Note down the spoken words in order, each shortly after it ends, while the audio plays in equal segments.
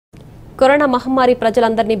Corona మహమ్మారి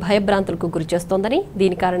ప్రజలందరినీ భయభ్రాంతులకు గురిచేస్తోందని,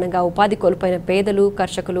 దీని కారణంగా ఉపాధి కోల్పోయిన పేదలు,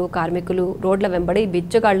 కర్షకులు, కార్మికులు, రోడ్ల వెంబడి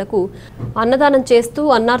బిచ్చగాళ్లకు అన్నదానం చేస్తూ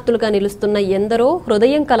అన్నార్తులుగా నిలుస్తున్న ఎందరో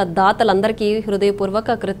హృదయం కల దాతలందరికీ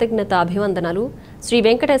హృదయపూర్వక కృతజ్ఞత అభివందనాలు శ్రీ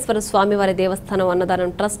వెంకటేశ్వర స్వామివారి దేవస్థానం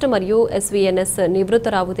అన్నదానం ట్రస్ట్ మరియు ఎస్వీఎన్ఎస్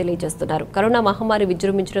నివృత్తరావు తెలియజేస్తున్నారు. కరోనా మహమ్మారి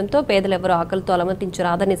విజృంభించడంతో పేదలెవరూ ఆకలితో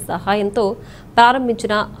అలమటించరాదని సహాయంతో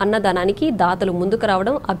ప్రారంభించిన అన్నదానానికి దాతలు ముందుకు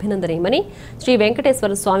రావడం అభినందనీయమని శ్రీ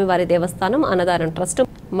వెంకటేశ్వర స్వామివారి దేవస్థానం అన్నదానం ట్రస్ట్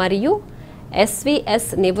మరియు ఎస్వీఎస్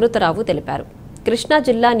నివృత్తరావు తెలిపారు. కృష్ణా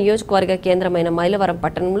జిల్లా నియోజకవర్గ కేంద్రమైన మైలవరం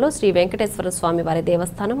పట్టణంలో శ్రీ వెంకటేశ్వర స్వామివారి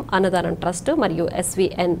దేవస్థానం అన్నదానం ట్రస్ట్ మరియు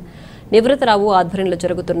ఎస్వీఎన్ నివృత్తరావు ఆధ్వర్యంలో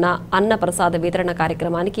జరుగుతున్న అన్న ప్రసాద వితరణ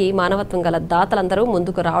కార్యక్రమానికి మానవత్వం గల దాతలందరూ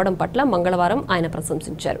ముందుకు రావడం పట్ల మంగళవారం ఆయన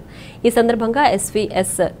ప్రశంసించారు. ఈ సందర్భంగా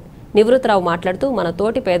ఎస్వీఎస్ నివృత్తరావు మాట్లాడుతూ మన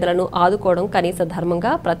తోటి పేదలను ఆదుకోవడం కనీస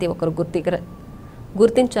ధర్మంగా ప్రతి ఒక్కరూ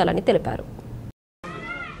గుర్తించాలని తెలిపారు.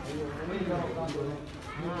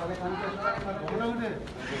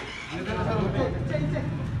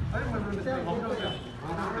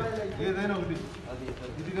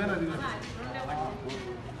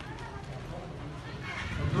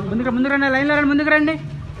 ముందుకు రండి, లైన్లో రండి, ముందుకు రండి.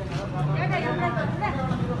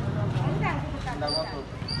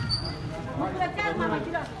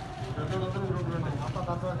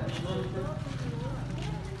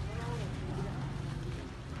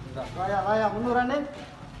 ముందు రండి.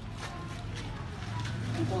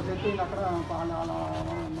 ఇంకో సెట్ అక్కడ రామ్మ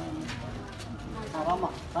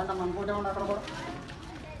రండి అమ్మ, ఇంకోటి ఉండి అక్కడ కూడా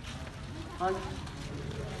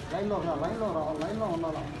లైన్లో లైన్లో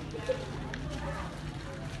ఉండాలా.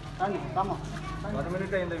 రండి రామ్మ. 1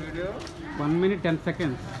 minute అయింది వీడియో. 1 minute 10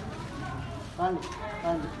 seconds. రండి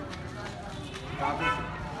రండి.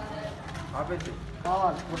 ఆపేసి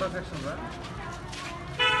కావాలి ఫోటో సెక్షన్ రా.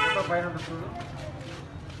 ఫోటో పైన ఉంటుంది చూడు.